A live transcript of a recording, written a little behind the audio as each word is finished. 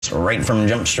right from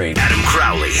Jump Street. Adam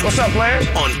Crowley. What's up, players?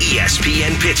 On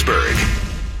ESPN Pittsburgh.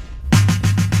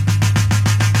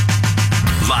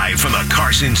 Live from the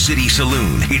Carson City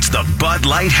Saloon, it's the Bud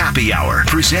Light Happy Hour,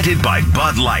 presented by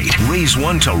Bud Light. Raise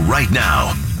one to right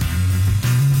now.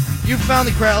 You found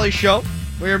the Crowley Show,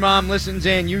 where your mom listens,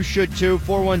 and you should too.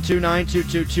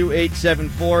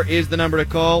 412-922-2874 is the number to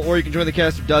call, or you can join the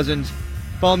cast of dozens.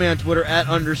 Follow me on Twitter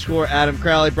 @_Adam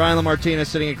Crowley. Brian LaMartina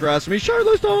sitting across from me.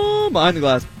 Charlotte Stone behind the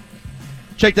glass.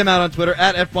 Check them out on Twitter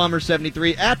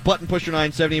 @FBomber73,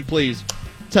 @ButtonPusher970. And please,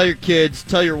 tell your kids,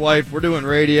 tell your wife, we're doing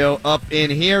radio up in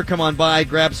here. Come on by,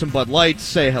 grab some Bud Lights,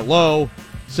 say hello,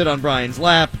 sit on Brian's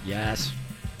lap. Yes.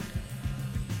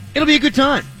 It'll be a good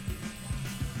time.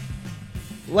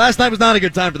 Last night was not a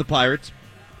good time for the Pirates.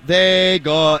 They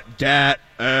got that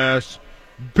ass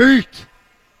beat.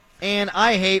 And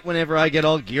I hate whenever I get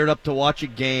all geared up to watch a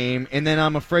game, and then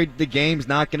I'm afraid the game's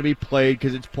not going to be played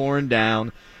because it's pouring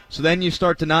down. So then you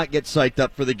start to not get psyched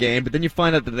up for the game, but then you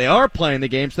find out that they are playing the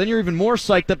game, so then you're even more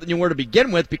psyched up than you were to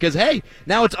begin with because, hey,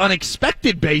 now it's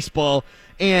unexpected baseball.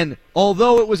 And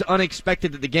although it was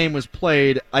unexpected that the game was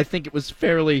played, I think it was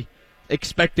fairly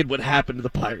expected what happened to the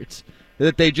Pirates.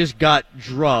 That they just got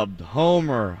drubbed.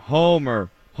 Homer,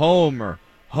 homer, homer,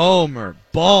 homer.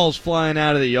 Balls flying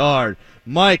out of the yard.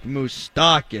 Mike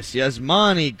Moustakas,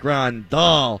 Yasmani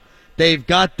Grandal. They've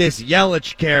got this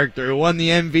Yelich character who won the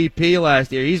MVP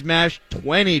last year. He's mashed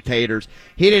 20 taters.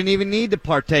 He didn't even need to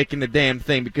partake in the damn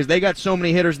thing because they got so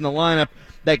many hitters in the lineup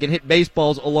that can hit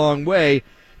baseballs a long way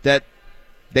that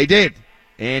they did.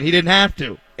 And he didn't have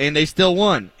to. And they still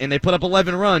won. And they put up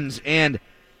 11 runs. And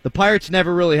the Pirates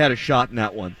never really had a shot in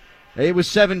that one. It was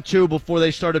 7-2 before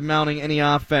they started mounting any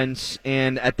offense,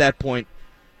 and at that point,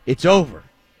 it's over.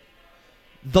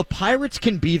 The Pirates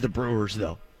can be the Brewers,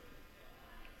 though.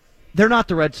 They're not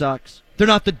the Red Sox. They're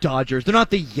not the Dodgers. They're not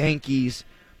the Yankees.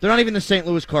 They're not even the St.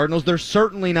 Louis Cardinals. They're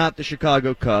certainly not the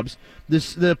Chicago Cubs.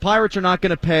 The Pirates are not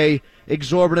going to pay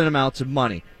exorbitant amounts of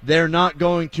money. They're not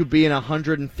going to be an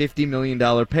 $150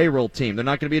 million payroll team. They're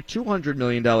not going to be a $200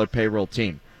 million payroll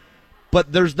team.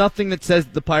 But there's nothing that says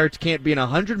the Pirates can't be an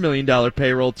 $100 million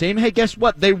payroll team. Hey, guess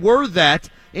what? They were that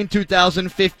in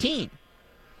 2015.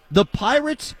 The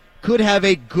Pirates could have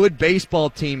a good baseball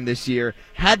team this year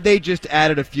had they just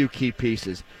added a few key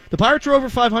pieces. The Pirates were over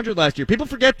 500 last year. People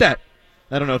forget that.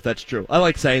 I don't know if that's true. I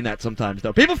like saying that sometimes,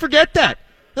 though. People forget that.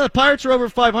 No, the Pirates were over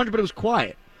 500, but it was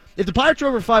quiet. If the Pirates were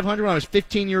over 500 when I was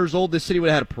 15 years old, this city would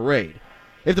have had a parade.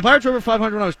 If the Pirates were over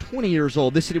 500 when I was 20 years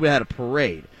old, this city would have had a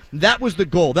parade. That was the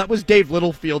goal. That was Dave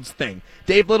Littlefield's thing.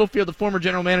 Dave Littlefield, the former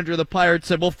general manager of the Pirates,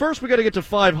 said, well, first we got to get to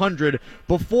 500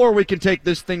 before we can take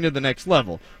this thing to the next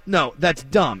level. No, that's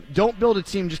dumb. Don't build a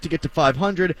team just to get to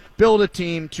 500. Build a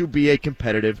team to be a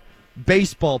competitive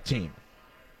baseball team.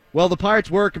 Well, the Pirates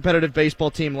were a competitive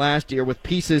baseball team last year with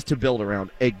pieces to build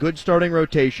around. A good starting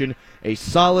rotation, a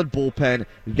solid bullpen.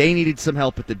 They needed some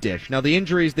help at the dish. Now, the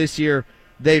injuries this year,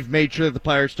 they've made sure that the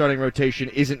Pirates starting rotation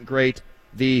isn't great.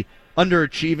 The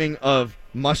underachieving of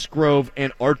Musgrove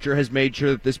and Archer has made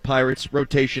sure that this Pirates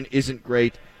rotation isn't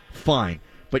great. Fine.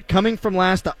 But coming from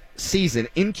last season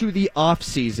into the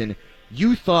offseason,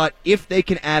 you thought if they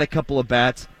can add a couple of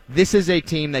bats, this is a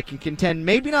team that can contend,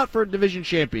 maybe not for a division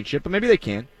championship, but maybe they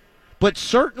can, but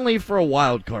certainly for a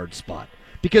wild card spot.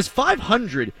 Because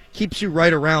 500 keeps you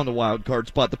right around a wild card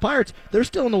spot. The Pirates, they're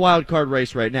still in the wild card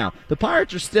race right now. The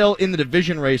Pirates are still in the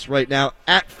division race right now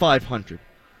at 500.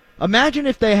 Imagine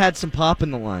if they had some pop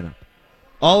in the lineup.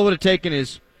 All it would have taken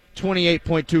is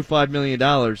 $28.25 million,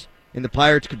 and the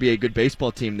Pirates could be a good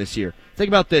baseball team this year. Think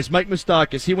about this. Mike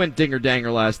Moustakas, he went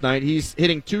dinger-danger last night. He's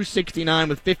hitting .269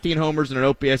 with 15 homers and an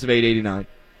OPS of .889.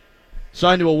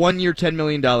 Signed to a one-year, $10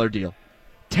 million deal.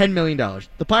 $10 million.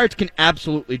 The Pirates can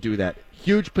absolutely do that.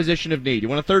 Huge position of need. You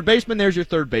want a third baseman? There's your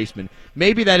third baseman.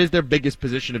 Maybe that is their biggest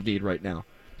position of need right now.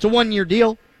 It's a one-year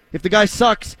deal. If the guy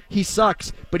sucks, he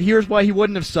sucks. But here's why he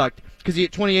wouldn't have sucked. Because he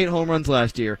hit 28 home runs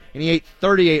last year, and he hit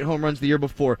 38 home runs the year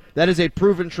before. That is a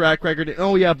proven track record. And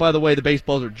oh, yeah, by the way, the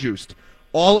baseballs are juiced.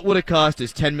 All it would have cost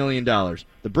is $10 million.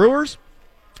 The Brewers,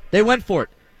 they went for it.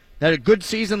 They had a good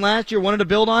season last year, wanted to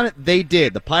build on it. They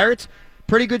did. The Pirates,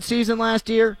 pretty good season last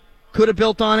year. Could have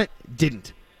built on it.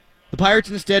 Didn't. The Pirates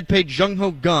instead paid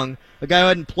Jung-Ho Kang, a guy who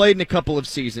hadn't played in a couple of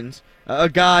seasons, a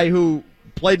guy who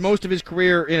played most of his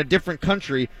career in a different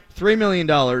country, $3 million,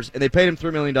 and they paid him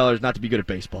 $3 million not to be good at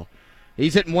baseball.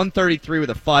 He's hitting 133 with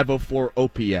a 504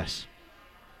 OPS.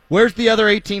 Where's the other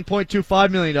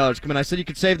 $18.25 million coming? I said you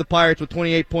could save the Pirates with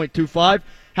 $28.25.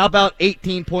 How about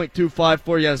 $18.25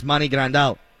 for Yasmani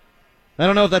Grandal? I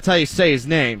don't know if that's how you say his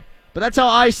name, but that's how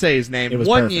I say his name.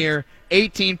 1 year,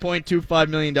 $18.25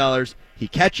 million. He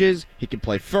catches. He can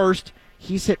play first.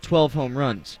 He's hit 12 home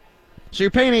runs. So you're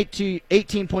paying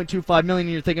 $18.25 million,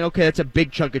 and you're thinking, okay, that's a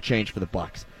big chunk of change for the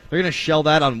Bucs. They're going to shell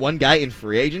that on one guy in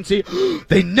free agency?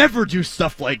 They never do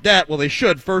stuff like that. Well, they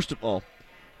should, first of all.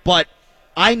 But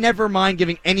I never mind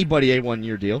giving anybody a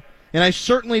one-year deal, and I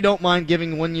certainly don't mind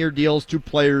giving one-year deals to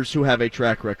players who have a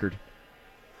track record.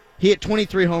 He hit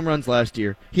 23 home runs last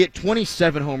year. He hit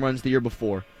 27 home runs the year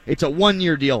before. It's a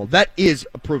one-year deal. That is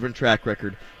a proven track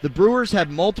record. The Brewers have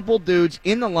multiple dudes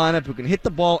in the lineup who can hit the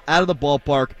ball out of the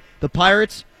ballpark. The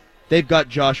Pirates, they've got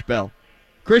Josh Bell.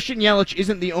 Christian Yelich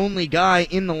isn't the only guy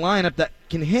in the lineup that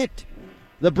can hit.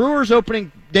 The Brewers'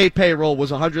 opening day payroll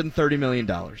was $130 million.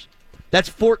 That's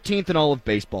 14th in all of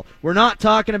baseball. We're not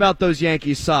talking about those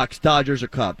Yankees, Sox, Dodgers, or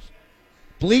Cubs.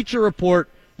 Bleacher Report,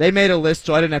 they made a list,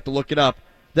 so I didn't have to look it up,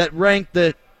 that ranked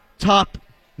the top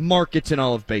markets in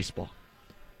all of baseball.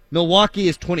 Milwaukee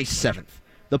is 27th.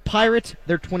 The Pirates,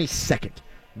 they're 22nd.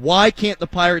 Why can't the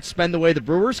Pirates spend the way the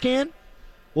Brewers can?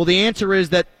 Well, the answer is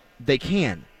that they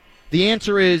can. The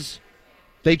answer is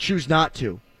they choose not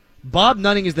to. Bob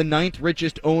Nutting is the 9th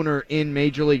richest owner in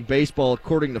Major League Baseball,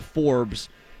 according to Forbes.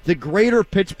 The greater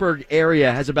Pittsburgh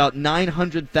area has about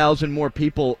 900,000 more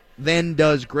people than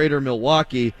does greater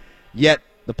Milwaukee, yet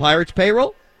the Pirates'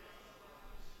 payroll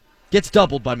gets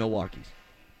doubled by Milwaukee's.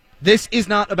 This is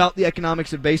not about the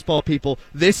economics of baseball, people.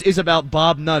 This is about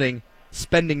Bob Nutting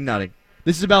spending nutting.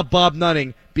 This is about Bob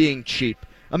Nutting being cheap.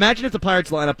 Imagine if the Pirates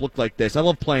lineup looked like this. I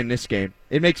love playing this game.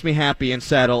 It makes me happy and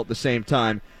sad all at the same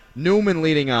time. Newman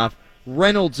leading off,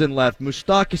 Reynolds in left,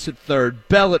 Moustakas at third,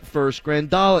 Bell at first,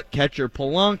 Grandal at catcher,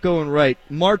 Polanco in right,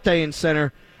 Marte in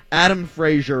center, Adam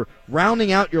Frazier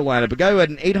rounding out your lineup. A guy who had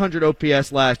an 800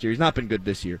 OPS last year. He's not been good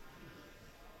this year.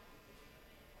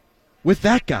 With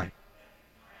that guy,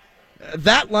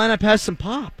 that lineup has some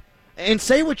pop. And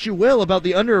say what you will about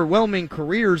the underwhelming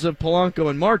careers of Polanco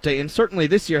and Marte, and certainly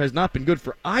this year has not been good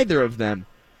for either of them.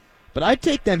 But I'd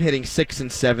take them hitting 6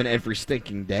 and 7 every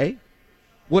stinking day.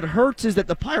 What hurts is that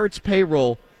the Pirates'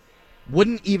 payroll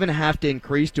wouldn't even have to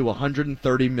increase to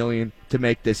 $130 million to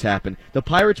make this happen. The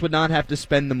Pirates would not have to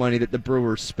spend the money that the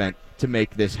Brewers spent to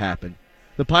make this happen.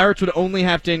 The Pirates would only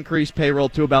have to increase payroll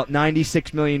to about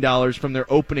 $96 million from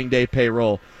their opening day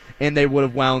payroll, and they would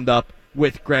have wound up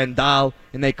with Grandal,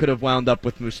 and they could have wound up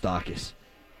with Moustakas.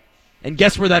 And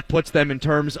guess where that puts them in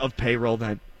terms of payroll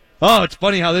then? Oh, it's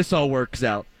funny how this all works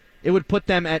out. It would put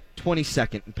them at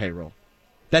 22nd in payroll.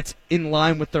 That's in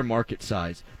line with their market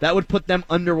size. That would put them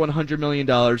under $100 million,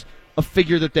 a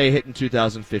figure that they hit in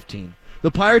 2015.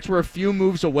 The Pirates were a few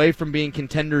moves away from being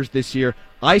contenders this year.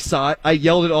 I saw it. I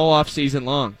yelled it all off season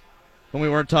long when we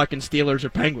weren't talking Steelers or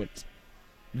Penguins.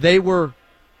 They were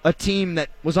a team that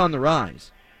was on the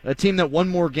rise. A team that won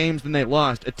more games than they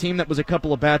lost. A team that was a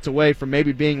couple of bats away from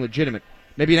maybe being legitimate.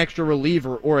 Maybe an extra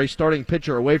reliever or a starting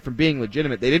pitcher away from being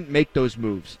legitimate. They didn't make those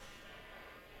moves.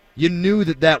 You knew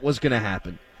that that was going to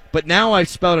happen. But now I've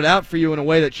spelled it out for you in a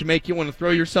way that should make you want to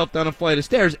throw yourself down a flight of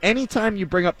stairs. Anytime you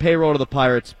bring up payroll to the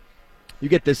Pirates, you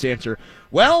get this answer.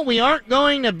 Well, we aren't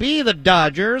going to be the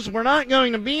Dodgers. We're not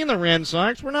going to be the Red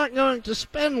Sox. We're not going to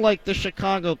spend like the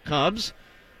Chicago Cubs.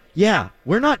 Yeah,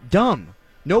 we're not dumb.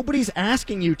 Nobody's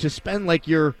asking you to spend like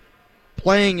you're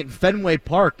playing in Fenway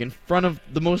Park in front of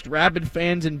the most rabid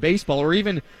fans in baseball, or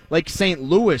even like St.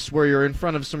 Louis where you're in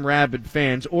front of some rabid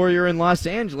fans, or you're in Los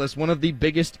Angeles, one of the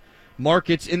biggest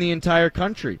markets in the entire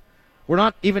country. We're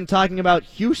not even talking about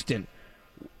Houston.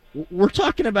 We're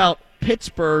talking about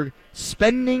Pittsburgh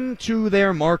spending to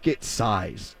their market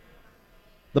size.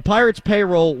 The Pirates'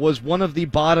 payroll was one of the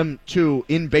bottom two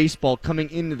in baseball coming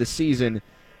into the season.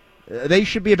 They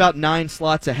should be about 9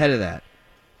 slots ahead of that.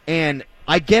 And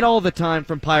I get all the time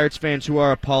from Pirates fans who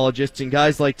are apologists and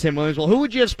guys like Tim Williams, well, who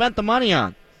would you have spent the money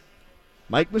on?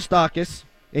 Mike Moustakas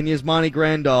and Yasmani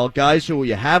Grandal, guys who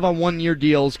you have on one-year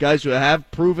deals, guys who have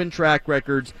proven track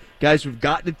records, guys who've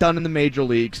gotten it done in the major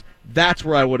leagues. That's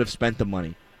where I would have spent the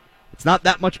money. It's not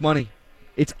that much money.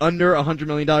 It's under $100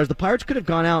 million. The Pirates could have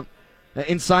gone out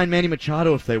and signed Manny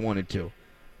Machado if they wanted to.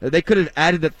 They could have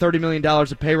added that $30 million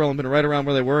of payroll and been right around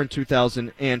where they were in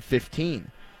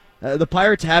 2015. The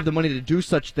Pirates have the money to do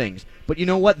such things. But you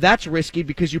know what? That's risky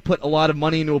because you put a lot of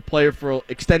money into a player for an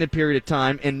extended period of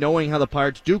time, and knowing how the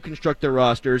Pirates do construct their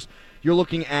rosters, you're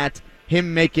looking at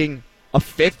him making a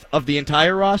fifth of the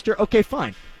entire roster. Okay,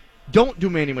 fine. Don't do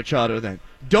Manny Machado then.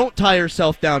 Don't tie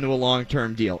yourself down to a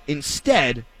long-term deal.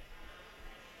 Instead,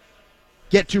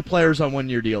 get 2 players on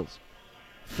one-year deals.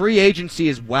 Free agency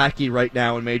is wacky right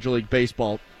now in Major League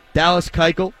Baseball. Dallas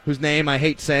Keuchel, whose name I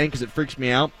hate saying because it freaks me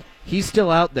out, he's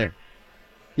still out there.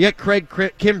 You got Craig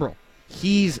Kimbrell.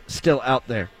 He's still out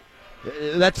there.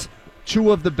 That's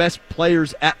two of the best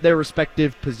players at their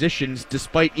respective positions,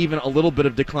 despite even a little bit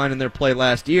of decline in their play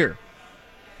last year.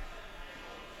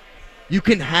 You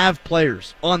can have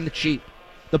players on the cheap.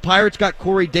 The Pirates got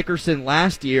Corey Dickerson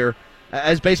last year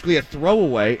as basically a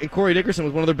throwaway, and Corey Dickerson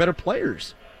was one of their better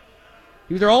players.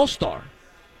 He was their all-star.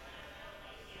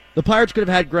 The Pirates could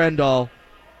have had Grandal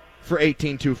for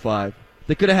 $18.25.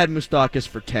 They could have had Moustakas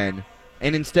for $10,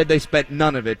 and instead they spent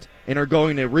none of it and are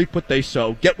going to reap what they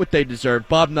sow, get what they deserve.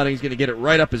 Bob Nutting's going to get it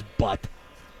right up his butt.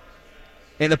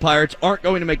 And the Pirates aren't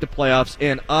going to make the playoffs,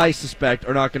 and I suspect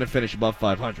are not going to finish above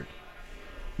 500.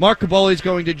 Mark Kaboly is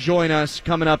going to join us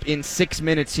coming up in 6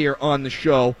 minutes here on the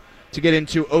show to get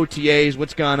into OTAs,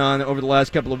 what's gone on over the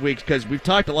last couple of weeks, because we've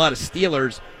talked a lot of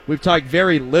Steelers. We've talked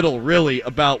very little, really,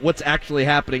 about what's actually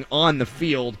happening on the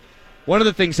field. One of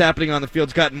the things happening on the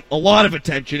field's gotten a lot of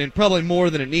attention, and probably more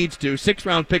than it needs to.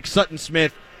 6th-round pick Sutton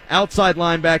Smith, outside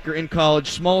linebacker in college,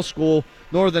 small school,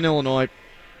 Northern Illinois.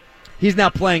 He's now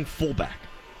playing fullback.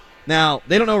 Now,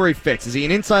 they don't know where he fits. Is he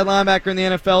an inside linebacker in the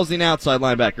NFL? Is he an outside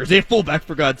linebacker? Is he a fullback,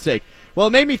 for God's sake? Well,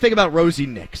 it made me think about Rosie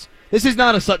Nix. This is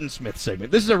not a Sutton Smith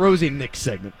segment. This is a Rosie Nix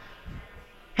segment.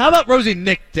 How about Rosie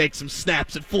Nix take some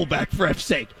snaps at fullback, for F's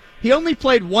sake? He only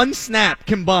played one snap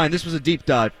combined. This was a deep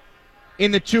dive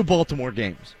in the 2 Baltimore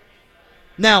games.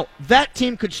 Now, that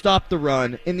team could stop the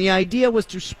run, and the idea was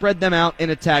to spread them out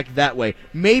and attack that way.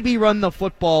 Maybe run the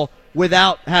football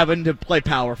without having to play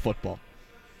power football.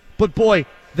 But boy,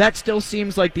 that still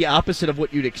seems like the opposite of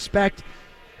what you'd expect.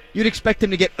 You'd expect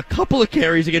him to get a couple of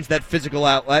carries against that physical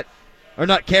outlet. Or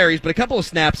not carries, but a couple of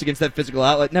snaps against that physical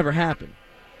outlet. Never happened.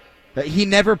 He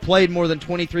never played more than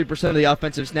 23% of the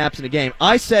offensive snaps in a game.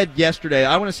 I said yesterday,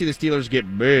 I want to see the Steelers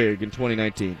get big in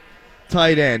 2019.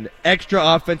 Tight end, extra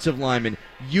offensive lineman,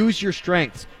 use your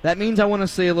strengths. That means I want to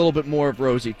see a little bit more of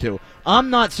Rosie, too. I'm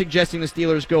not suggesting the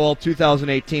Steelers go all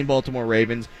 2018 Baltimore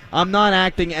Ravens. I'm not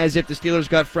acting as if the Steelers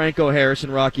got Franco Harris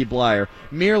and Rocky Bleier.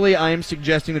 Merely, I am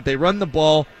suggesting that they run the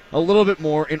ball a little bit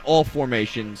more in all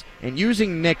formations, and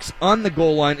using Nix on the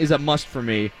goal line is a must for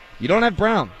me. You don't have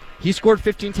Brown. He scored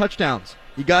 15 touchdowns.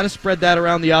 You got to spread that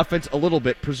around the offense a little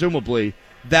bit, presumably.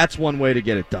 That's one way to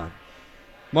get it done.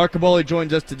 Mark Kaboly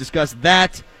joins us to discuss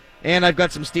that, and I've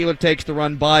got some Steeler takes to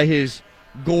run by his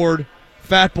gourd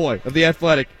fat boy of The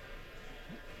Athletic.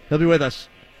 He'll be with us.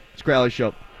 It's Crowley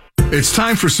Show. It's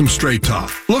time for some straight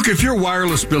talk. Look, if your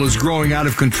wireless bill is growing out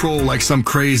of control like some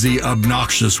crazy,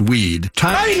 obnoxious weed,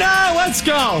 Right now, let's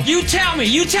go. You tell me.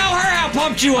 You tell her how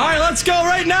pumped you All are. right, let's go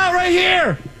right now, right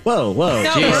here. Whoa,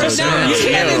 No, Jesus. no, you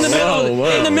can't in the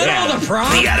middle, of the prom.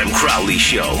 The Adam Crowley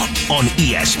Show on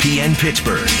ESPN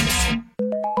Pittsburgh.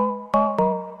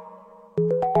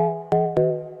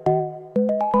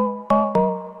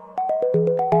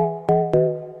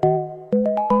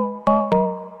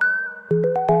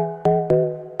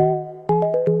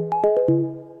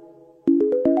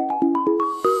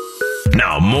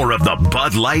 Now more of the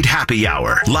Bud Light Happy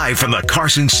Hour, live from the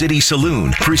Carson City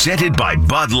Saloon, presented by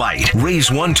Bud Light. Raise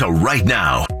one to right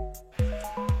now.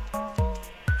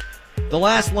 The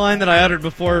last line that I uttered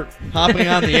before hopping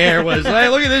on the air was, hey,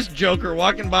 look at this joker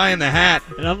walking by in the hat.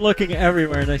 And I'm looking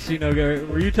everywhere, and I see no guy.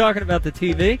 Were you talking about the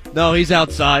TV? No, he's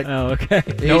outside. Oh, okay.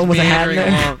 He's No one with a hat in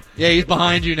meandering there? along. Yeah, he's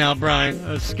behind you now, Brian.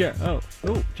 I was scared. Oh,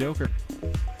 Joker.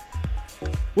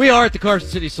 We are at the Carson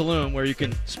City Saloon, where you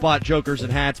can spot jokers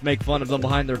and hats, make fun of them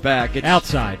behind their back. It's,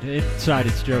 Outside. Inside,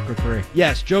 it's Joker free.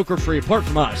 yes, joker-free, apart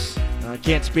from us. I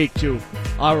can't speak to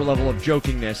our level of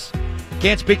jokingness.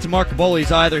 Can't speak to Mark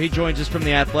Kaboly's either. He joins us from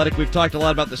The Athletic. We've talked a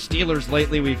lot about the Steelers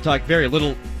lately. We've talked very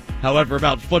little, however,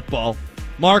 about football.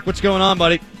 Mark, what's going on,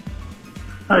 buddy?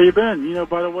 How you been? You know,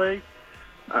 by the way,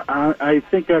 I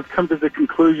think I've come to the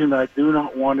conclusion that I do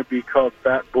not want to be called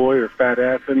fat boy or fat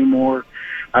ass anymore.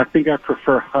 I think I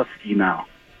prefer husky now.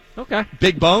 Okay.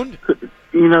 Big boned?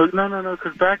 You know, no,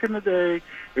 because back in the day,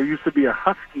 there used to be a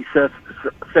husky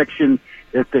section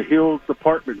at the Hills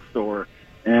department store.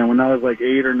 And when I was like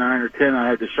 8 or 9 or 10, I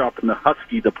had to shop in the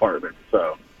husky department.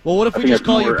 So, well, what if we think just that's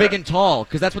call you more big and tall?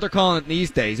 Because that's what they're calling it these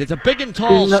days. It's a big and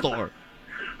tall No. store.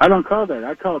 I don't call that.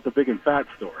 I call it the big and fat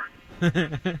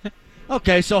store.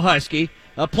 Okay, so husky.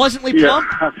 Pleasantly Yeah, plump?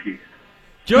 husky.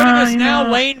 Joining us you now,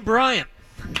 know- Wayne Bryant.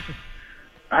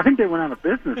 I think they went out of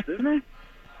business, didn't they?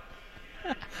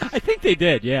 I think they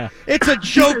did, yeah. It's a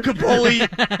joke, Kaboly.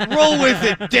 Roll with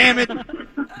it, damn it.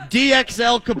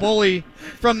 DXL Kaboly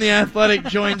from The Athletic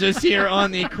joins us here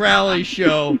on the Crowley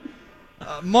Show.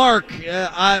 Mark,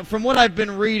 from what I've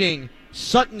been reading,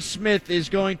 Sutton Smith is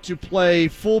going to play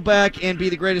fullback and be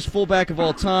the greatest fullback of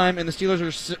all time, and the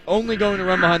Steelers are only going to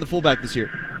run behind the fullback this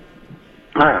year.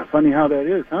 Funny how that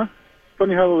is, huh?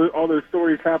 Funny how all those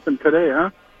stories happened today, huh?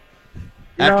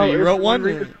 After you it's wrote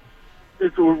one?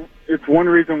 It's one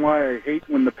reason why I hate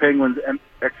when the Penguins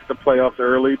exit the playoffs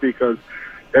early, because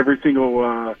every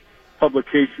single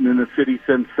publication in the city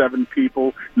sends 7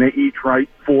 people, and they each write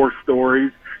 4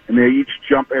 stories, and they each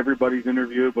jump everybody's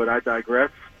interview. But I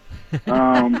digress.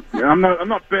 I'm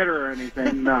not bitter or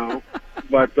anything, no.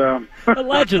 But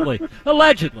Allegedly.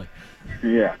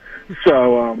 yeah.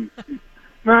 So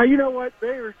now you know what? They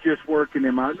are just working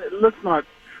him out. Let's not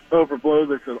overblow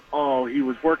this at all. He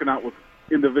was working out with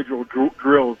individual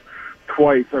drills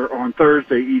twice or on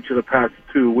Thursday each of the past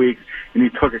 2 weeks, and he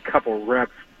took a couple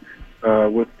reps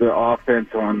with the offense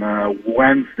on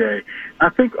Wednesday. I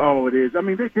think all it is, I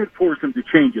mean, they did force him to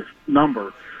change his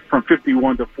number from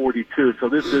 51 to 42, so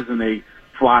this isn't a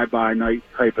fly-by-night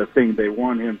type of thing. They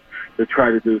want him to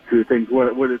try to do 2 things.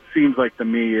 What it seems like to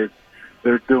me is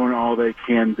they're doing all they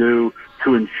can do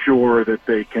to ensure that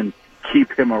they can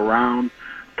keep him around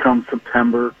come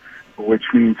September, which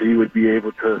means he would be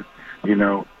able to,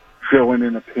 fill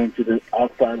in a pinch at the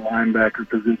outside linebacker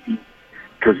position,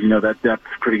 because, that depth's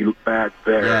pretty bad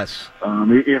there. Yes.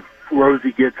 If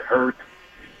Rosie gets hurt,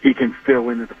 he can fill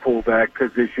in at the fullback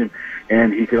position,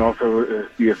 and he can also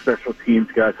be a special teams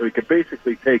guy. So he could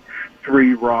basically take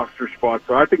 3 roster spots.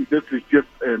 So I think this is just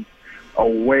a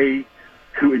way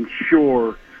to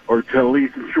ensure, or to at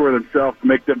least ensure themselves,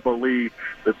 make them believe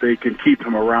that they can keep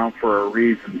him around for a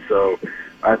reason. So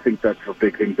I think that's a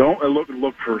big thing. Don't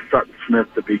look for Sutton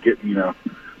Smith to be getting,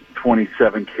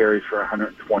 27 carries for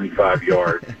 125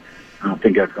 yards. I don't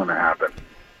think that's going to happen.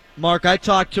 Mark, I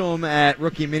talked to him at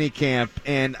rookie minicamp,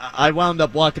 and I wound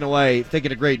up walking away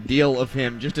thinking a great deal of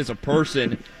him just as a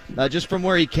person, just from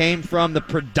where he came from, the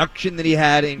production that he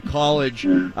had in college.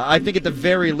 I think at the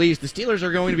very least, the Steelers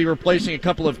are going to be replacing a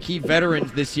couple of key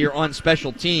veterans this year on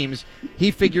special teams.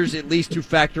 He figures at least to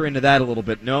factor into that a little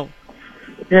bit, no?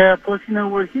 Yeah, plus, you know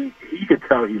what, you could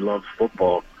tell he loves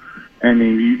football. And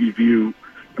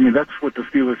that's what the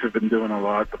Steelers have been doing a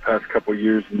lot the past couple of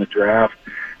years in the draft,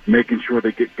 making sure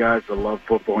they get guys that love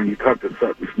football. And you talk to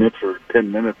Sutton Smith for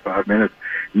 10 minutes, 5 minutes,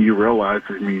 and you realize,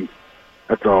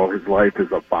 that's all his life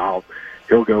is about.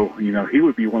 He'll go, he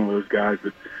would be one of those guys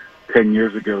that 10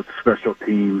 years ago, special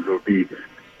teams would be,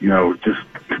 just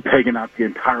taking out the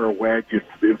entire wedge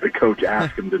if the coach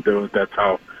asked him to do it. That's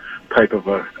how type of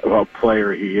a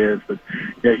player he is. But,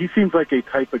 yeah, he seems like a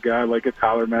type of guy like a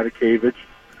Tyler Matakevich,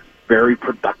 very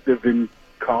productive in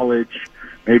college,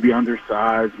 maybe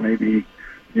undersized, maybe,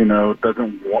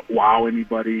 doesn't wow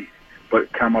anybody,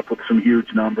 but come up with some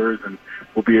huge numbers and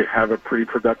will have a pretty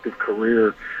productive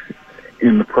career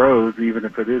in the pros, even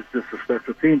if it is just the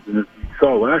special teams. And as we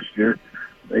saw last year,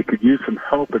 they could use some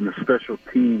help in the special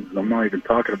teams. And I'm not even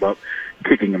talking about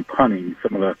kicking and punting,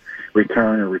 some of the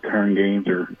return games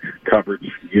or coverage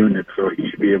units. So he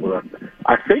should be able to,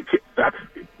 I think that's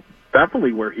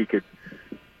definitely where he could,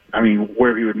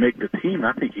 where he would make the team.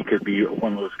 I think he could be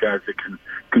one of those guys that can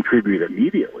contribute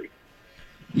immediately.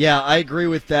 Yeah, I agree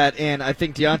with that, and I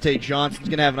think Deontay Johnson's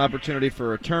going to have an opportunity for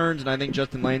returns, and I think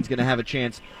Justin Lane's going to have a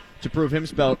chance to prove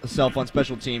himself on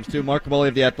special teams, too. Mark Kaboly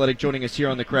of The Athletic joining us here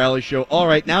on The Crowley Show. All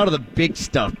right, now to the big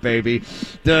stuff, baby.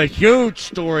 The huge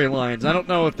storylines. I don't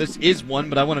know if this is one,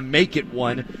 but I want to make it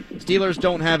one. Steelers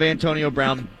don't have Antonio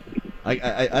Brown.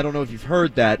 I don't know if you've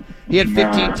heard that. He had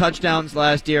 15 touchdowns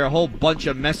last year, a whole bunch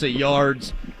of mess of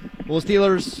yards. Well, the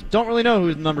Steelers don't really know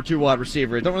who the number 2 wide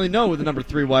receiver is. Don't really know who the number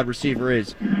 3 wide receiver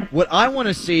is. What I want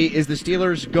to see is the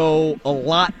Steelers go a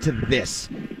lot to this.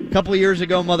 A couple of years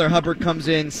ago, Mother Hubbard comes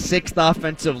in, 6th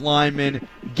offensive lineman,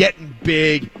 getting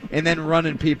big, and then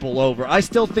running people over. I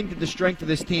still think that the strength of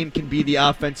this team can be the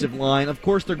offensive line. Of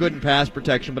course, they're good in pass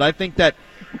protection, but I think that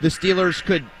the Steelers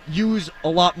could use a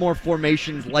lot more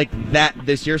formations like that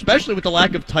this year, especially with the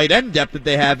lack of tight end depth that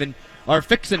they have and are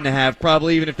fixing to have,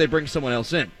 probably even if they bring someone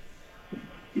else in.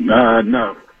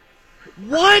 No.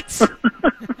 What?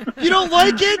 You don't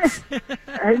like it?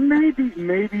 And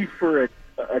maybe for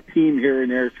a team here and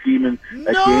there scheming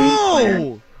a No!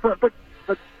 game plan.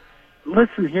 But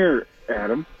listen here,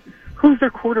 Adam. Who's their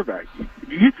quarterback?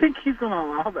 Do you think he's going to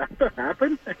allow that to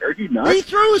happen? Are you nuts? He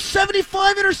threw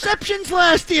 75 interceptions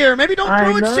last year. Maybe don't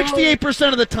throw it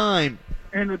 68% of the time.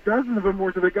 And a dozen of them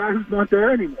were to the guy who's not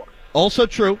there anymore. Also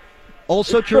true.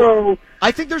 So,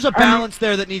 I think there's a balance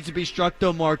there that needs to be struck,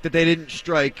 though, Mark, that they didn't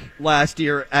strike last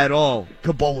year at all.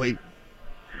 Kaboly.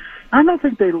 I don't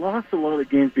think they lost a lot of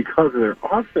games because of their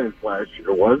offense last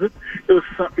year, was it? It was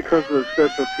some because of the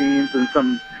special teams and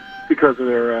some because of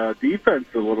their defense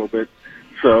a little bit.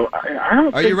 So I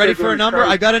don't. Are you ready for a number?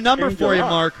 I got a number for you,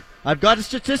 Mark. I've got a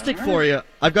statistic for you.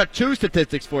 I've got 2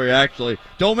 statistics for you, actually.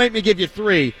 Don't make me give you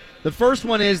 3. The first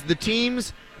one is the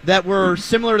teams that were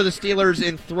similar to the Steelers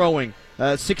in throwing.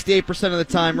 68% of the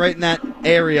time, right in that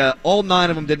area. All 9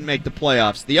 of them didn't make the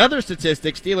playoffs. The other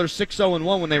statistics, Steelers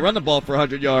 6-0-1 when they run the ball for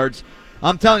 100 yards.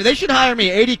 I'm telling you, they should hire me.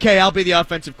 $80K, I'll be the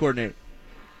offensive coordinator.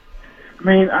 I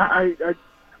mean, I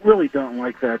really don't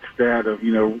like that stat of,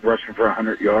 rushing for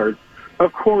 100 yards.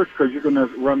 Of course, because you're going to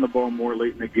run the ball more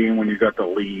late in the game when you got the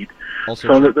lead.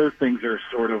 So those things are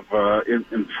sort of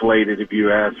inflated, if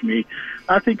you ask me.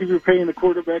 I think if you're paying the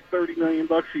quarterback $30 million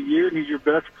a year and he's your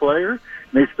best player, and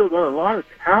they still got a lot of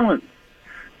talent,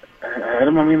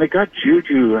 Adam. I mean, they got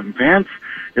Juju, and Vance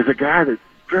is a guy that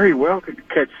very well could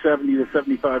catch 70 to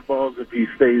 75 balls if he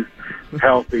stays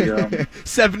healthy.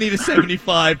 70 to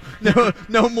 75.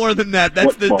 No more than that.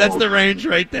 That's the range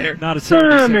right there. Not a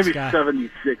 76 maybe guy.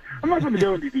 76. I'm not going to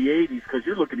go into the 80s because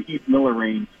you're looking at Heath Miller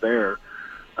range there.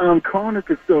 Connor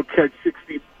could still catch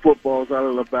 60 footballs out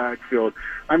of the backfield.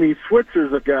 I mean,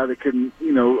 Switzer's a guy that can,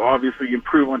 obviously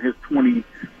improve on his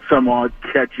 20-some-odd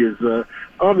catches.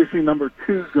 Obviously, number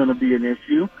 2 is going to be an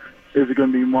issue. Is it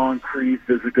going to be Moncrief?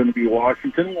 Is it going to be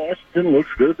Washington? Washington looks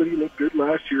good, but he looked good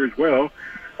last year as well.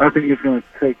 I think it's going to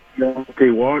take Deontay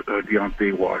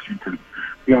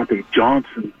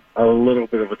Johnson a little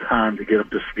bit of a time to get up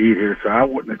to speed here, so I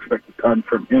wouldn't expect a ton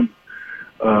from him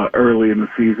early in the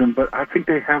season. But I think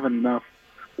they have enough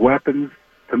weapons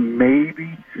to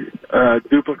maybe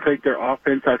duplicate their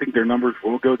offense. I think their numbers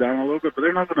will go down a little bit, but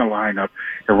they're not going to line up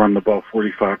and run the ball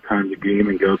 45 times a game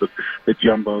and go the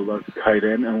jumbo left tight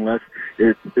end unless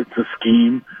it's a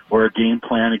scheme or a game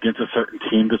plan against a certain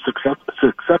team that's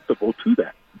acceptable to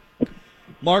that.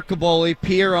 Mark Kaboly,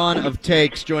 peer on of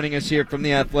Takes, joining us here from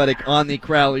The Athletic on the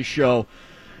Crowley Show.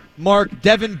 Mark,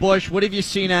 Devin Bush, what have you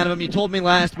seen out of him? You told me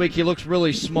last week he looks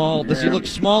really small. Does he look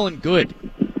small and good?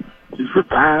 He's for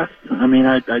fast. I mean,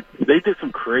 they did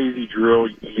some crazy drill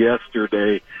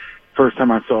yesterday. First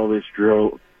time I saw this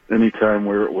drill, anytime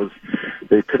where it was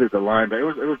they pitted the line back. It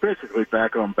was basically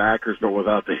back on backers, but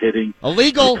without the hitting.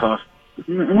 Illegal.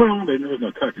 There was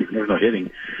no touching. There was no hitting.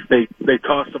 They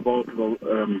tossed the ball to the.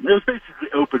 It was basically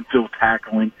open field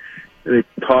tackling. They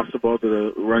tossed the ball to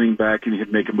the running back, and he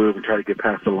could make a move and try to get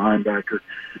past the linebacker.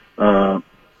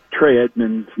 Trey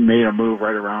Edmonds made a move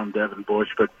right around Devin Bush,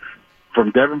 but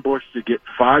from Devin Bush to get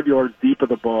 5 yards deep of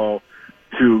the ball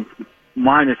to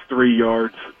 -3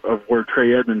 yards of where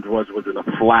Trey Edmonds was in a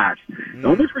flash. It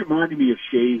almost reminded me of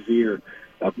Shazier,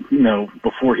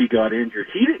 before he got injured.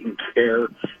 He didn't care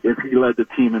if he led the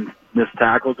team in missed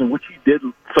tackles, and which he did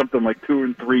something like 2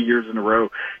 and 3 years in a row.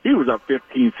 He was up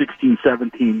 15, 16,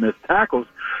 17 missed tackles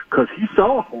because he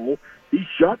saw a hole. He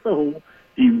shot the hole.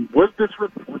 He was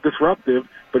disruptive,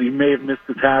 but he may have missed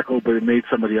the tackle, but it made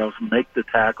somebody else make the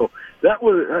tackle. That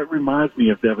reminds me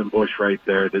of Devin Bush right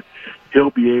there, that he'll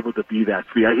be able to be that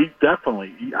speed. He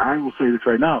definitely, I will say this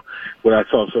right now, what I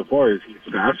saw so far is he's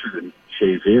faster than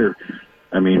Shazier.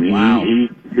 I mean, wow. He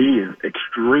is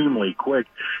extremely quick.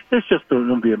 It's just going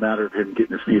to be a matter of him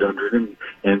getting his feet under it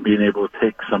and being able to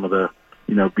take some of the,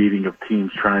 beating of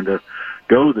teams trying to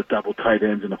go the double tight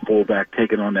ends and the fullback,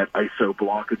 taking on that ISO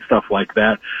block and stuff like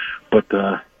that. But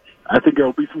I think there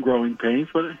will be some growing pains,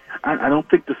 but I don't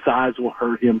think the size will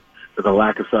hurt him, or the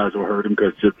lack of size will hurt him,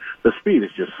 because the speed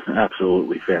is just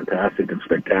absolutely fantastic and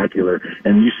spectacular,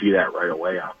 and you see that right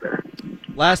away out there.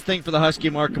 Last thing for the Husky,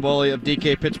 Mark Kaboly of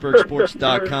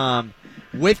DKPittsburghSports.com.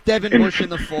 With Devin Bush in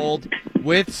the fold,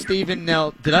 with Stephen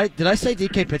Nell. Did I say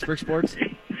DK Pittsburgh Sports?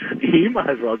 You might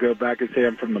as well go back and say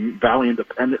I'm from the Valley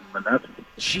Independent in Menneson.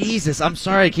 Jesus, I'm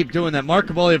sorry I keep doing that. Mark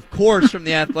Kaboly, of course, from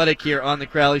The Athletic here on the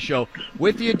Crowley Show.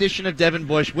 With the addition of Devin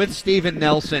Bush, with Steven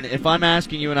Nelson, if I'm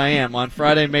asking you, and I am, on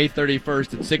Friday, May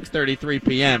 31st at 6:33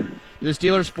 p.m., do the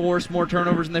Steelers force more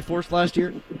turnovers than they forced last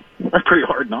year? That's pretty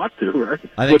hard not to, right?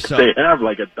 I think so. They have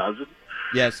like a dozen.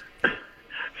 Yes.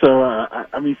 So,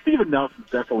 I mean, Steven Nelson's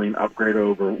definitely an upgrade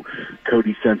over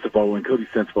Cody Sensabaugh, and Cody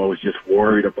Sensabaugh was just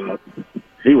worried about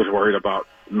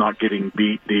not getting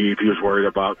beat deep. He was worried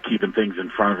about keeping things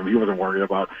in front of him. He wasn't worried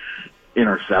about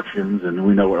interceptions, and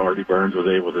we know what Artie Burns was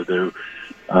able to do.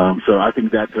 So I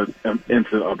think that's an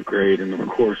instant upgrade, and of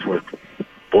course with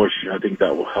Bush, I think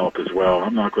that will help as well.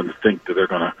 I'm not going to think that they're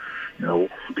going to,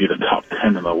 be the top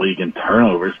 10 in the league in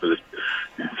turnovers, but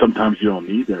sometimes you don't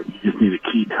need that. You just need a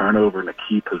key turnover in a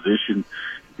key position.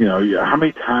 How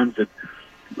many times did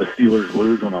the Steelers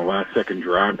lose on a last-second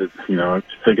drive? That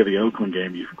think of the Oakland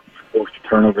game. You forced a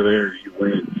turnover there, you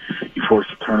win. You force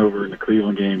a turnover in the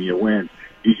Cleveland game, you win.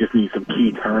 You just need some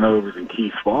key turnovers in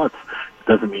key spots. It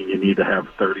doesn't mean you need to have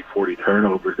 30, 40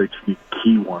 turnovers. They just need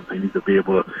key ones. They need to be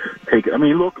able to take it. I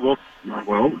mean, look,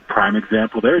 prime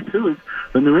example there, too, is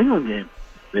the New England game.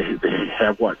 They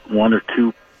have, 1 or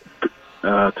 2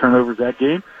 turnovers that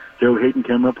game. Joe Hayden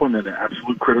came up on an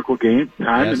absolute critical time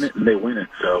in it, and they win it.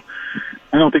 So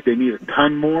I don't think they need a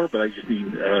ton more, but I just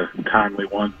need timely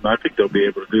ones. And I think they'll be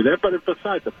able to do that. But it's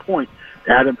beside the point,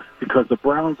 Adam, because the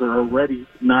Browns are already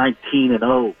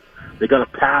 19-0. They got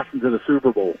to pass into the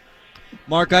Super Bowl.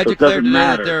 Mark, I declared today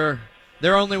that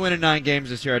they're only winning 9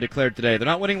 games this year. I declared today. They're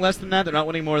not winning less than that. They're not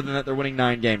winning more than that. They're winning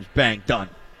 9 games. Bang, done.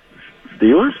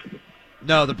 Steelers?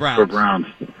 No, the Browns. Or Browns.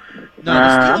 No,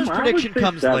 the Steelers prediction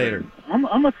comes 7. later. I'm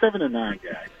a 7-9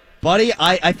 guy. Buddy,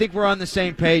 I think we're on the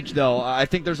same page, though. I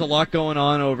think there's a lot going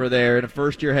on over there, and a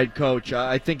first-year head coach.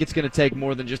 I think it's going to take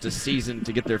more than just a season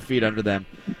to get their feet under them.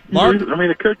 Mark? I mean,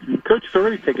 the coach is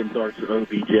already taking darts at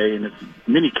OBJ in his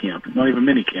mini camp. Not even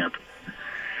mini camp.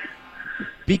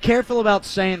 Be careful about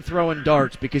saying throwing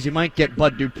darts, because you might get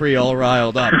Bud Dupree all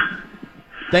riled up.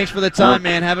 Thanks for the time,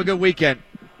 man. Have a good weekend.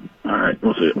 All right,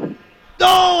 we'll see it.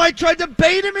 No, I tried to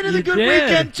bait him into the good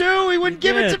weekend, too. He wouldn't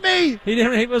give it to me.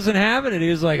 He wasn't having it.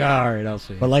 He was like, all right, I'll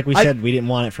see. But like we said, we didn't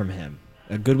want it from him.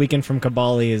 A good weekend from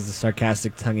Kabali is the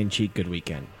sarcastic, tongue-in-cheek good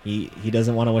weekend. He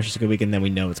doesn't want to wish us a good weekend, then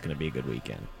we know it's going to be a good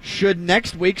weekend. Should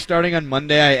next week, starting on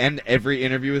Monday, I end every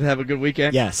interview with have a good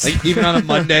weekend? Yes. Like, even on a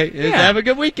Monday, have a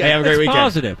good weekend. Hey, have a great weekend.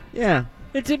 Positive. Yeah.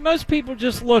 Most people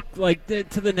just look like to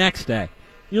the next day.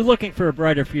 You're looking for a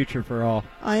brighter future for all.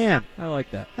 I am. I like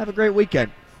that. Have a great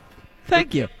weekend.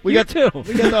 Thank you. We got the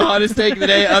hottest take of the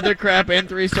day, other crap, and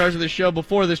 3 stars of the show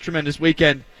before this tremendous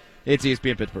weekend. It's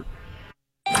ESPN Pittsburgh.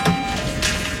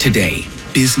 Today,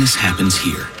 business happens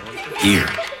here,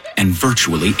 and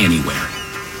virtually anywhere.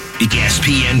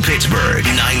 ESPN Pittsburgh,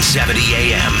 970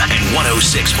 AM and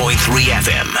 106.3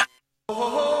 FM.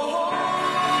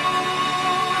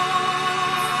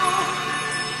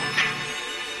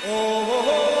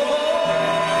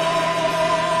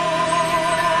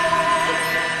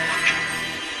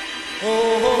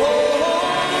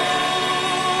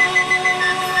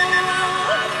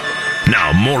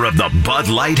 Now more of the Bud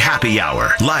Light Happy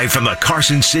Hour, live from the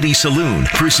Carson City Saloon,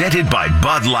 presented by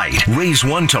Bud Light. Raise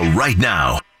one to right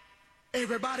now.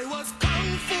 Everybody was kung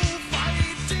fu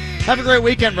fighting. Have a great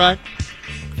weekend, Brian.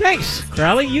 Thanks,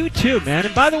 Crowley. You too, man.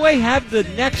 And by the way, have the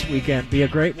next weekend be a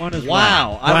great one as well.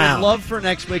 Wow. I would love for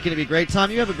next weekend to be great.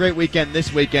 Tom, you have a great weekend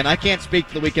this weekend. I can't speak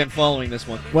to the weekend following this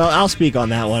one. Well, I'll speak on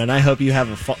that one, and I hope you have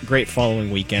a great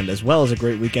following weekend as well as a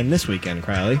great weekend this weekend,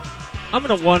 Crowley. I'm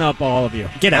going to one-up all of you.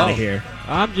 Get out of here.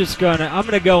 I'm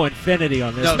gonna go infinity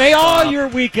on this. No, May stop. all your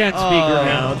weekends be great.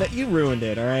 No, you ruined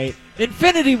it, all right?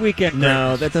 Infinity weekend.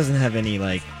 No, that doesn't have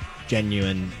any,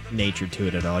 genuine nature to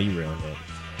it at all. You ruined it.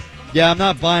 Yeah, I'm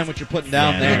not buying what you're putting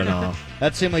down there. Not at all.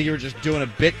 That seemed like you were just doing a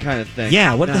bit kind of thing.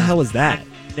 Yeah, what the hell was that? I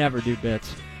never do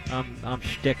bits. I'm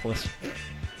shtickless.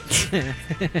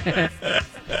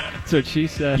 That's what she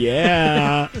said.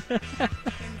 Yeah.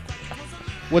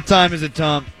 What time is it,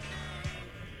 Tom?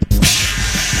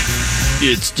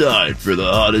 It's time for the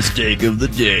hottest take of the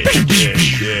day.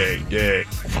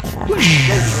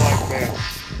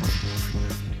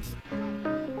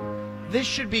 This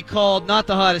should be called not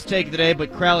the hottest take of the day,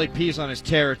 but Crowley pees on his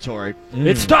territory.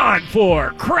 It's time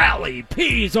for Crowley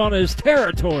pees on his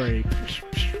territory.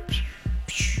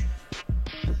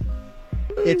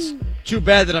 It's too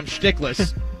bad that I'm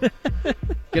shtickless.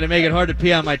 Gonna make it hard to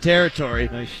pee on my territory.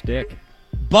 Nice shtick.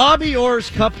 Bobby Orr's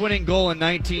cup-winning goal in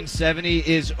 1970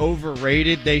 is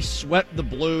overrated. They swept the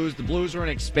Blues. The Blues were an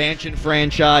expansion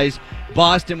franchise.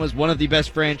 Boston was one of the best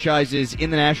franchises in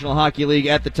the National Hockey League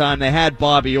at the time. They had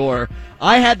Bobby Orr.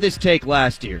 I had this take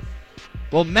last year.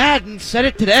 Well, Madden said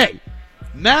it today.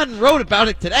 Madden wrote about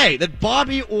it today, that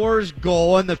Bobby Orr's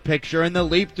goal and the picture and the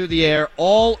leap through the air,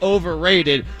 all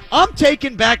overrated. I'm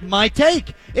taking back my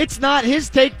take. It's not his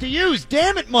take to use.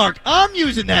 Damn it, Mark. I'm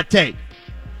using that take.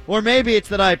 Or maybe it's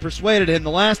that I persuaded him the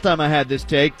last time I had this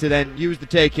take to then use the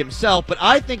take himself, but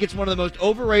I think it's one of the most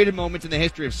overrated moments in the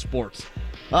history of sports.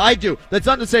 I do. That's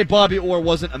not to say Bobby Orr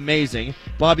wasn't amazing.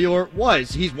 Bobby Orr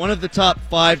was. He's one of the top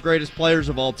 5 greatest players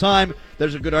of all time.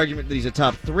 There's a good argument that he's a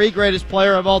top 3 greatest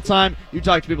player of all time. You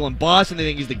talk to people in Boston, they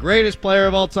think he's the greatest player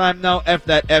of all time. No, F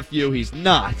that, F you, he's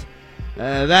not.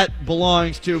 That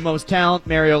belongs to most talent,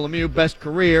 Mario Lemieux, best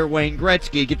career, Wayne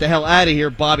Gretzky. Get the hell out of here,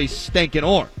 Bobby stinking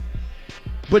Orr.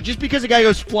 But just because a guy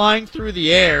goes flying through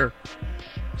the air,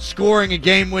 scoring a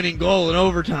game-winning goal in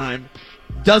overtime,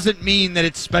 doesn't mean that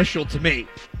it's special to me.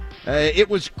 It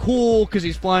was cool because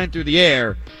he's flying through the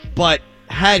air, but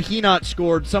had he not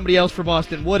scored, somebody else for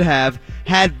Boston would have.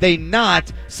 Had they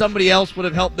not, somebody else would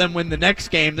have helped them win the next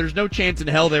game. There's no chance in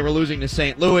hell they were losing to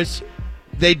St. Louis.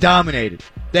 They dominated.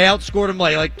 They outscored them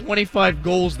like 25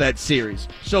 goals that series.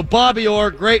 So Bobby Orr,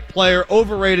 great player,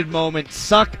 overrated moment.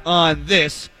 Suck on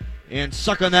this. And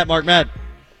suck on that, Mark Madden.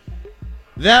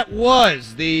 That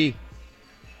was the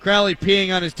Crowley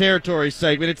peeing on his territory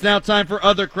segment. It's now time for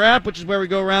Other Crap, which is where we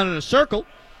go around in a circle,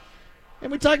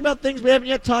 and we talk about things we haven't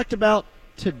yet talked about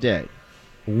today.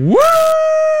 Woo!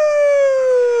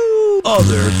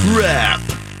 Other Crap.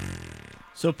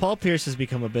 So Paul Pierce has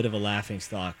become a bit of a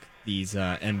laughingstock these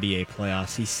NBA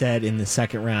playoffs. He said in the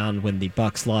second round when the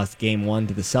Bucks lost Game 1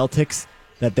 to the Celtics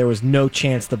that there was no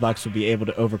chance the Bucks would be able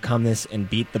to overcome this and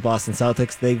beat the Boston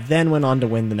Celtics. They then went on to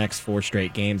win the next 4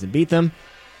 straight games and beat them.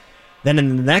 Then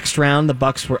in the next round, the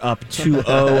Bucks were up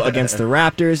 2-0 against the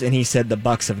Raptors, and he said the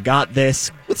Bucks have got this,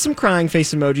 with some crying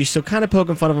face emojis, so kind of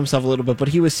poking fun of himself a little bit, but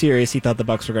he was serious. He thought the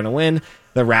Bucks were going to win.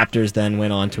 The Raptors then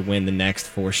went on to win the next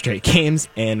 4 straight games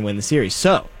and win the series.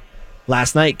 So,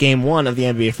 last night, Game 1 of the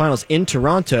NBA Finals in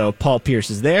Toronto, Paul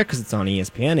Pierce is there because it's on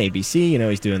ESPN, ABC. You know,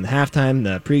 he's doing the halftime,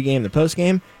 the pregame, the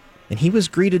postgame, and he was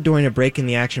greeted during a break in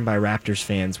the action by Raptors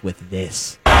fans with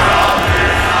this.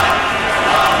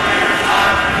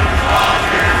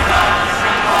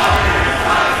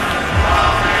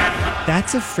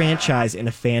 That's a franchise and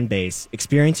a fan base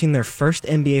experiencing their first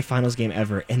NBA Finals game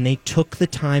ever, and they took the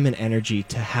time and energy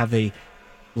to have a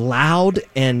loud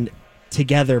and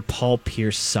together Paul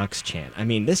Pierce sucks chant. I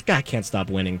mean, this guy can't stop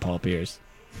winning, Paul Pierce.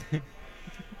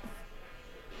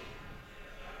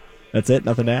 That's it?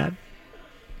 Nothing to add?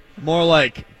 More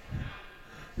like...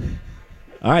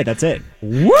 All right, that's it.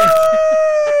 Woo!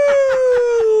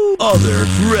 Other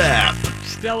Crap.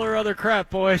 Stellar Other Crap,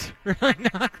 boys. Really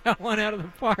knocked that one out of the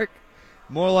park.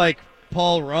 More like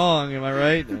Paul Wrong, am I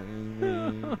right?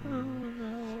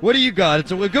 What do you got?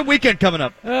 It's a good weekend coming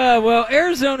up. Well,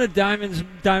 Arizona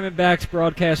Diamondbacks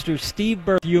broadcaster Steve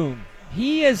Berthiaume,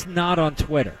 he is not on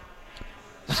Twitter.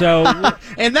 So,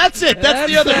 and that's it. That's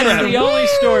the other That's crap. the only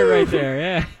story right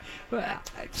there, yeah.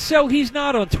 So he's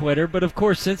not on Twitter, but of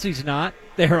course, since he's not,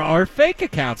 there are fake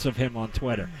accounts of him on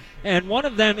Twitter. And one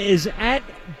of them is at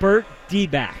Bert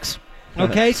D-Backs.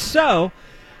 Okay, so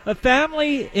a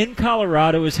family in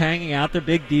Colorado is hanging out. They're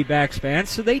big D-Backs fans,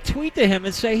 so they tweet to him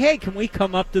and say, hey, can we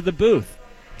come up to the booth?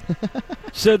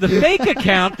 So the fake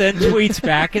account then tweets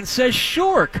back and says,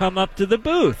 sure, come up to the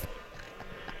booth.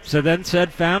 So then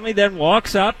said family then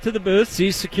walks up to the booth,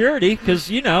 sees security,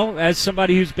 because, you know, as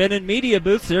somebody who's been in media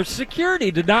booths, there's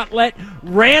security to not let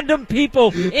random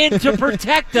people in to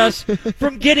protect us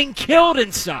from getting killed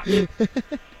and such.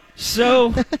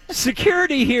 So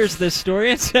security hears this story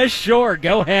and says, sure,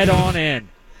 go head on in.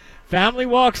 Family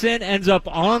walks in, ends up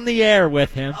on the air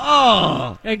with him.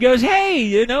 Oh! And goes, hey,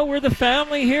 you know, we're the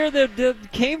family here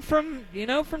that came from, you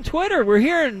know, from Twitter. We're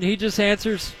here. And he just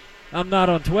answers, I'm not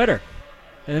on Twitter.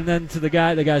 And then to the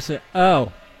guy said,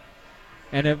 oh.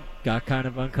 And it got kind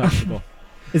of uncomfortable.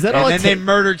 Is that and all? then they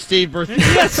murdered Steve Berthiaume.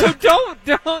 Yeah, so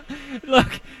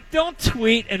don't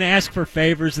tweet and ask for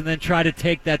favors and then try to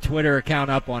take that Twitter account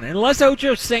up on it. Unless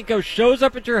Ocho Cinco shows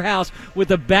up at your house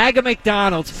with a bag of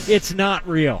McDonald's, it's not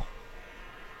real.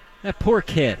 That poor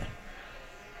kid.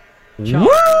 Woo!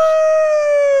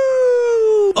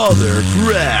 Other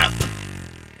Crap.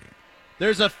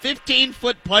 There's a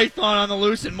 15-foot python on the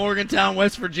loose in Morgantown,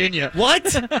 West Virginia.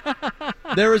 What?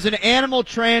 There was an animal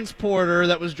transporter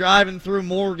that was driving through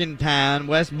Morgantown,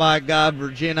 West by God,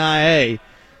 Virginia,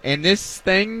 and this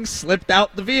thing slipped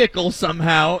out the vehicle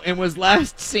somehow and was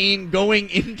last seen going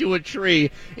into a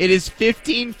tree. It is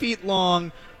 15 feet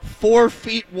long, 4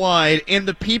 feet wide, and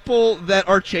the people that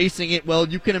are chasing it, well,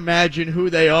 you can imagine who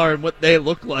they are and what they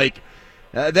look like.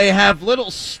 They have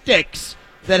little sticks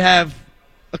that have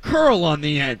a curl on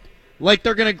the end. Like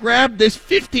they're going to grab this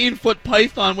 15-foot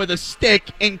python with a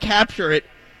stick and capture it.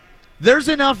 There's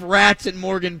enough rats in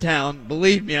Morgantown,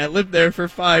 believe me, I lived there for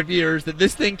 5 years, that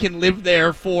this thing can live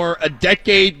there for a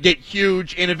decade, get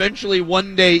huge, and eventually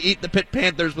one day eat the Pitt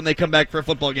Panthers when they come back for a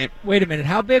football game. Wait a minute,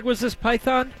 how big was this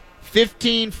python?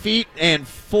 15 feet and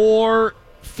 4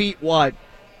 feet wide.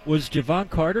 Was Javon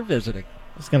Carter visiting?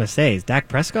 I was going to say, is Dak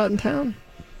Prescott in town?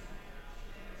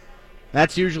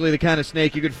 That's usually the kind of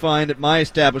snake you could find at my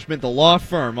establishment, the Law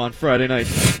Firm, on Friday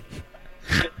nights.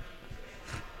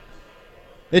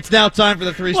 It's now time for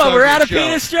the three-star Well, we're out of show.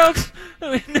 penis jokes?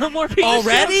 I mean, no more penis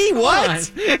Already? jokes?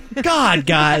 What? God,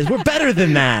 guys, we're better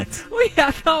than that.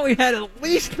 I thought we had at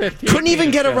least 15. Couldn't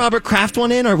even get a jokes. Robert Kraft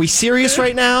one in? Are we serious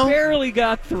right now? Barely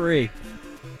got 3.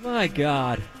 My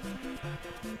God.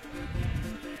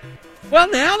 Well,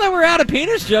 now that we're out of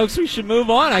penis jokes, we should move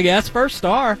on, I guess. First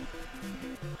star.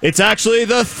 It's actually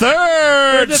the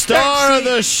third star of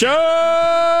the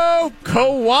show.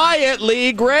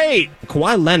 Quietly great.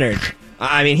 Kawhi Leonard.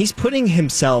 I mean, he's putting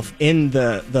himself in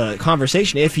the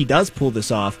conversation, if he does pull this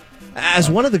off, as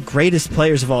one of the greatest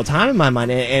players of all time in my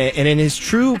mind, and in his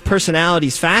true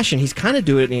personality's fashion, he's kind of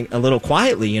doing it a little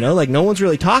quietly, like no one's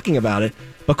really talking about it,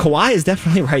 but Kawhi is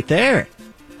definitely right there.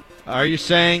 Are you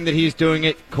saying that he's doing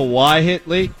it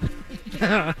Kawhi-hitly?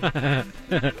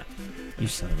 You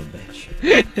son of a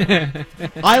bitch.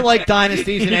 I like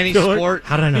dynasties in any sport.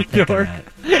 How did I not think of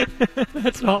that?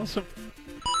 That's awesome.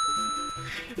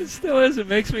 It still is. It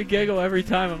makes me giggle every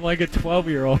time. I'm like a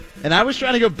 12-year-old. And I was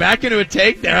trying to go back into a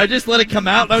take there. I just let it come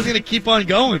out, and I was going to keep on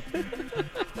going.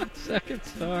 Second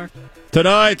star.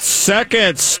 Tonight's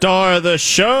second star of the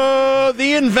show,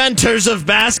 the inventors of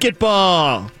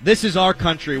basketball. This is our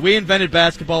country. We invented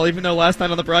basketball, even though last night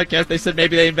on the broadcast they said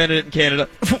maybe they invented it in Canada.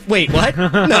 Wait, what? No,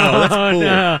 that's cool.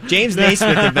 No. James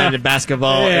Naismith invented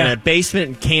basketball in a basement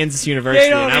in Kansas University,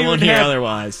 and I won't hear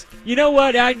otherwise. You know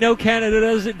what? I know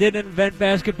Canada didn't invent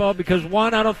basketball because,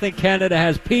 one, I don't think Canada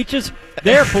has peaches.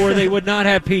 Therefore, they would not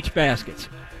have peach baskets.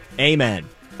 Amen.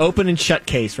 Open and shut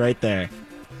case right there.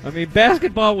 I mean,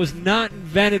 basketball was not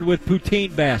invented with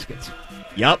poutine baskets.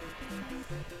 Yup.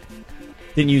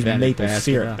 Didn't use maple basketball.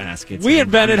 syrup baskets. We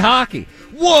invented hockey.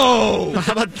 Whoa!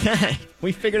 How about that?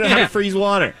 We figured out how to freeze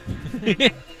water.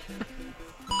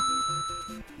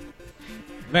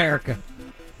 America.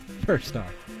 First star.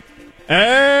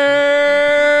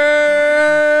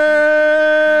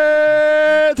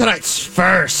 Tonight's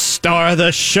first star of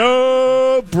the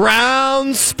show,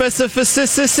 Brown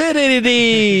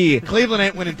specificity. Cleveland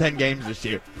ain't winning 10 games this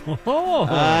year. Oh.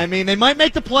 I mean, they might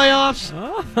make the playoffs.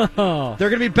 Oh. They're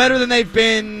going to be better than they've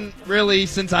been, really,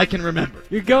 since I can remember.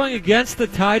 You're going against the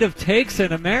tide of takes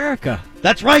in America.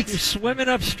 That's right. You're swimming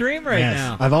upstream right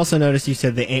now. I've also noticed you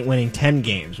said they ain't winning 10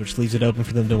 games, which leaves it open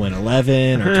for them to win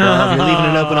 11 or 12. You're leaving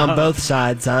it open on both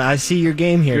sides. I see your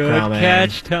game here, Good Crowman.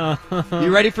 catch, Tom.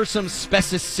 You ready for some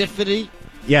specificity?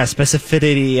 Yeah,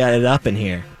 specificity it up in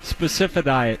here. Specific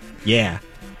diet. Yeah.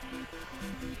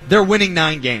 They're winning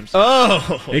 9 games.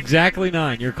 Oh. Exactly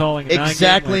 9. You're calling it 9.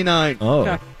 Exactly 9. Oh.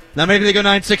 Okay. Now maybe they go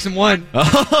 9-6-1.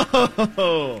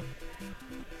 Oh.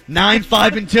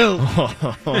 9-5-2.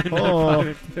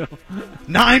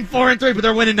 9-4-3, but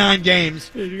they're winning 9 games.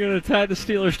 You're going to tie the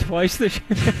Steelers twice this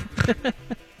year.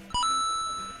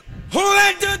 Who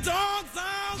let the dogs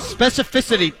out?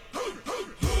 Specificity.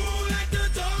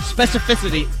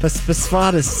 Specificity.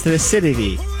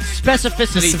 Specificity.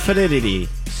 Specificity.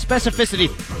 Specificity.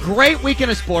 Great weekend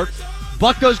of sports.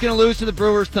 Bucko's going to lose to the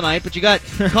Brewers tonight, but you got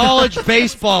college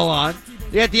baseball on.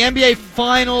 You got the NBA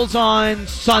Finals on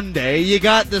Sunday. You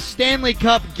got the Stanley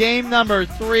Cup game number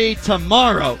 3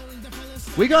 tomorrow.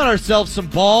 We got ourselves some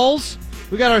balls.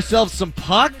 We got ourselves some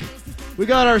puck. We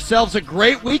got ourselves a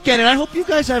great weekend, and I hope you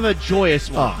guys have a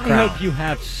joyous one. I hope you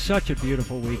have such a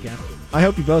beautiful weekend. I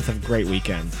hope you both have great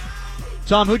weekends.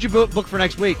 Tom, who'd you book for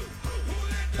next week?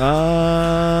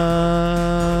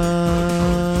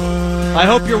 I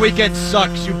hope your weekend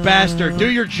sucks, you bastard. Do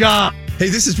your job. Hey,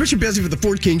 this is Richard Bezzi with the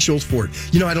Ford King Schultz Ford.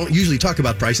 I don't usually talk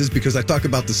about prices because I talk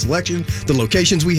about the selection, the locations we have.